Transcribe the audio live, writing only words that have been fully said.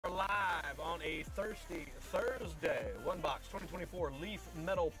live on a thirsty Thursday. One box 2024 Leaf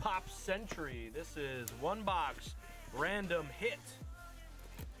Metal Pop Century. This is one box random hit.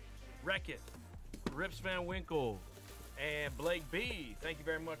 Wreck It, Rips Van Winkle, and Blake B. Thank you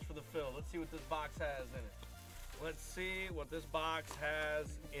very much for the fill. Let's see what this box has in it. Let's see what this box has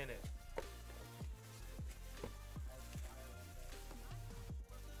in it.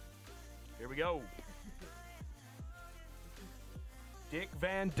 Here we go. Dick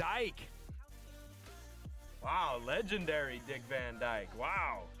Van Dyke. Wow, legendary Dick Van Dyke.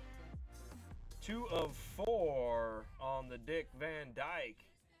 Wow. 2 of 4 on the Dick Van Dyke.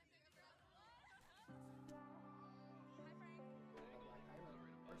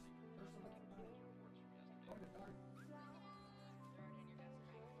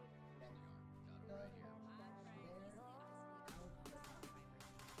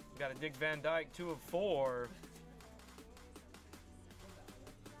 Got a Dick Van Dyke, 2 of 4.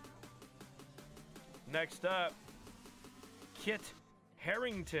 Next up, Kit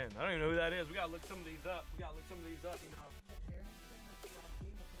Harington. I don't even know who that is. We gotta look some of these up. You know.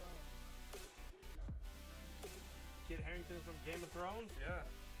 Kit Harington from Game of Thrones? Yeah.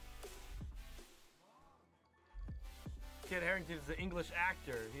 Kit Harington is an English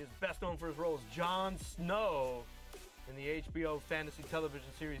actor. He is best known for his role as Jon Snow in the HBO fantasy television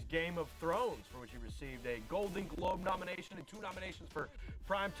series Game of Thrones, for which he received a Golden Globe nomination and 2 nominations for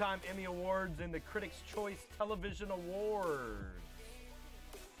Primetime Emmy Awards and the Critics' Choice Television Awards.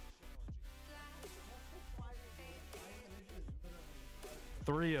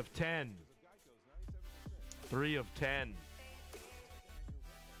 Three of 10. 3 of 10.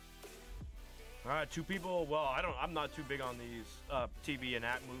 All right, 2 people. Well, I'm not too big on these TV and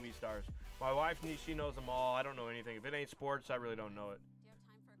act movie stars. My wife, she knows them all. I don't know anything. If it ain't sports, I really don't know it. Do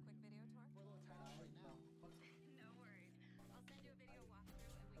you have time for a quick video tour? No worries. I'll send you a video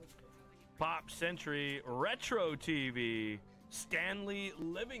walkthrough and we can see when you Pop Century Retro TV, Stanley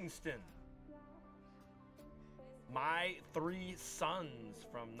Livingston. My 3 Sons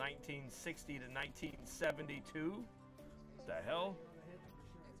from 1960 to 1972. What the hell?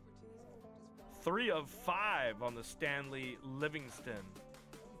 3 of 5 on the Stanley Livingston.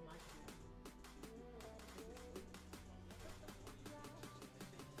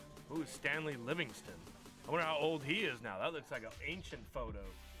 Ooh, Stanley Livingston. I wonder how old he is now. That looks like an ancient photo.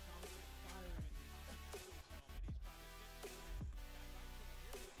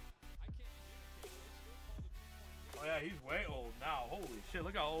 Oh yeah, he's way old now. Holy shit,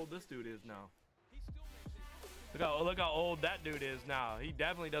 look how old this dude is now. Look how old that dude is now. He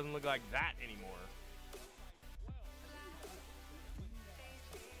definitely doesn't look like that anymore.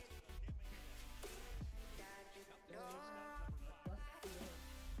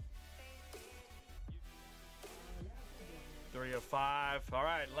 Three of 5. All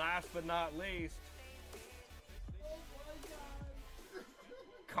right, last but not least,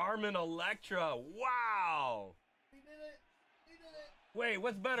 Carmen Electra. Wow. He did it. He did it. Wait,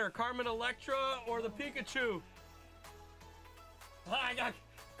 what's better, Carmen Electra or the Pikachu? I got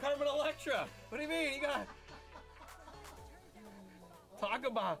Carmen Electra. What do you mean? You got talk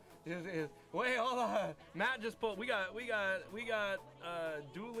about wait, hold on. Matt just pulled. We got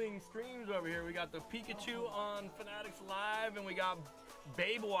dueling streams over here. We got the Pikachu on Fanatics Live, and we got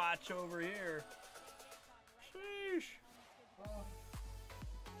Babe Watch over here. Sheesh.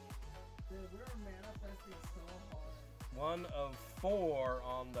 Dude, we're manifesting so hard. 1 of 4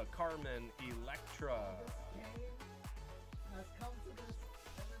 on the Carmen Electra. This game has come to this,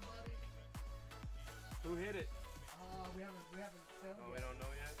 everybody. Who hit it? We haven't filmed Oh, yet. we don't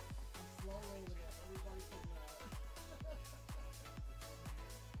know yet. I'm slow rolling it. Everybody can,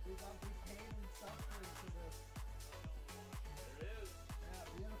 we got to be pain and suffering to this. There it is. Yeah,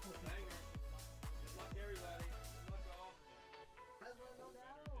 beautiful. Banger. Good luck, everybody. Good luck, all. You guys want to know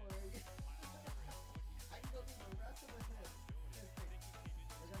now? Or I can go through the rest of the hit.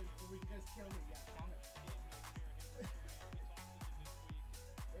 We can just kill me. Yeah, comment.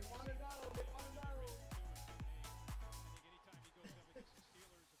 They want to know. They want to know.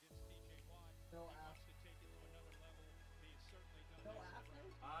 No after. No after?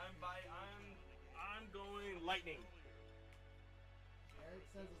 I'm going lightning. Eric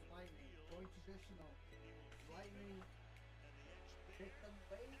says it's lightning. Going traditional. Lightning. Hit them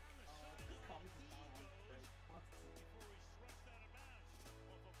bait. This comic is not great.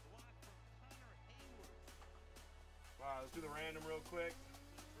 Wow, let's do the random real quick.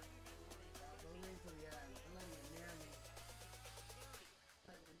 Don't wait till the end. I'm letting it marinate.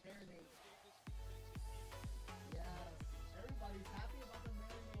 Letting it marinate. Yes. Everybody's happy about the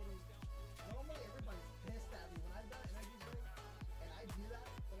marinating. Normally everybody's pissed at me when I do that, and I do that,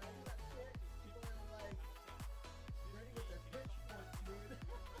 when I do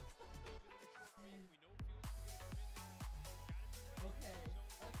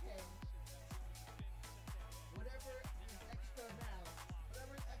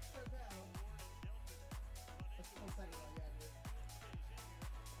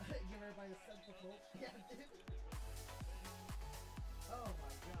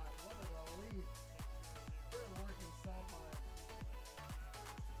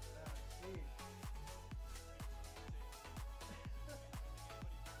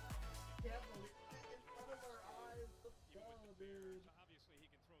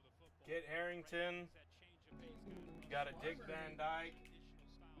Kit Harington. We've got a Dick Van Dyke.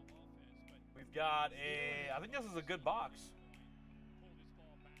 We've got a, I think this is a good box.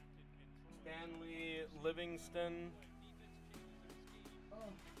 Stanley Livingston. Oh,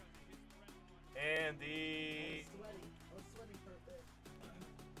 And I the was sweating for a bit.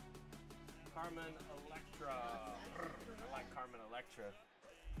 Carmen Electra. I like Carmen Electra.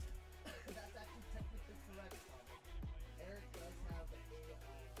 That's actually technically correct, Simon. Eric does have a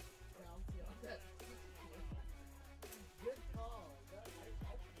bounty on that. Good call. I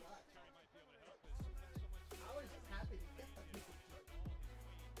forgot. I was just happy to get the piece of shit.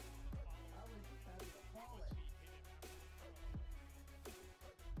 I was just happy to call it.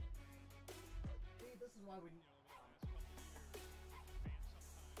 See, this is why we.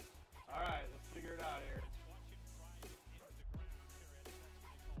 All right, let's figure it out here.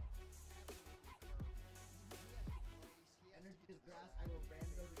 Energy is grass. I will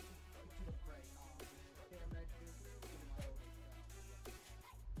randomly to the fray. Damn that dude.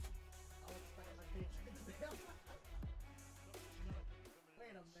 I'll expect my bitch to bail.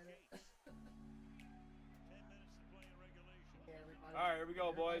 Wait a minute. Okay, everybody. All right, here we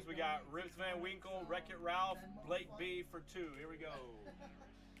go, boys. We got Everybody Rips Van Winkle, Wreck-It Ralph, Blake B for 2. Here we go.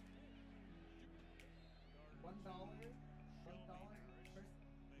 $1 first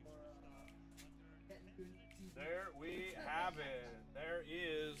for getting good TV. There we have it. There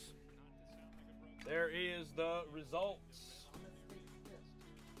is the results.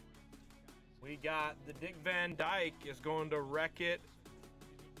 We got the Dick Van Dyke is going to Wreck-It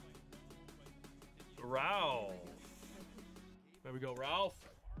Ralph. There we go, Ralph.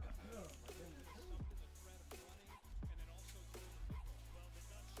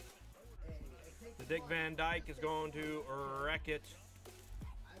 The Dick Van Dyke is going to Wreck-It.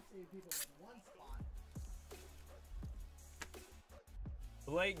 I've seen people with one spot.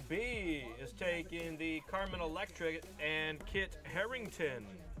 Blake B is taking the Carmen Electric and Kit Harington.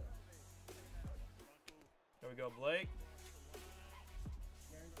 There we go, Blake.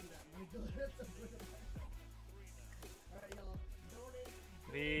 Guarantee that money delivers. Alright, y'all. Donate.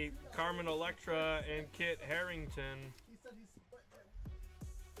 The Carmen Electra and Kit Harington. He said he split it.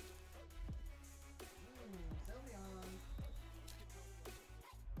 Sell me on.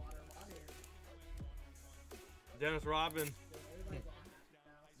 Water. Dennis Rodman. Everybody's on that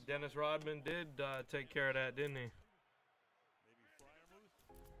now. Dennis Rodman did take care of that, didn't he?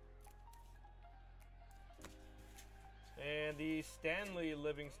 And the Stanley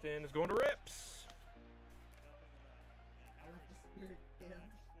Livingston is going to Rips. I like the spirit again.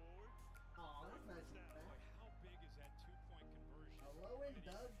 Aw, that's nice of that. Hello and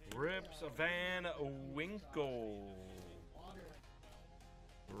Doug. Rips Van Winkle. Water.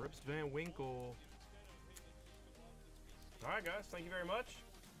 Rips Van Winkle. All right, guys. Thank you very much.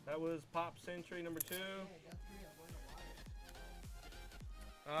 That was Pop Century number 2. Hey, I got 3. I'm going to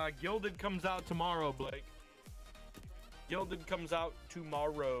water. Gilded comes out tomorrow, Blake. Gilded comes out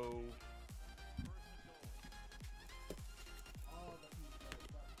tomorrow. All the people, but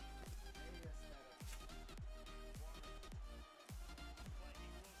maybe aesthetic.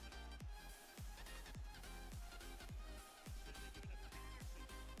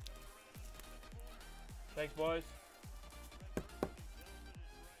 Thanks, boys.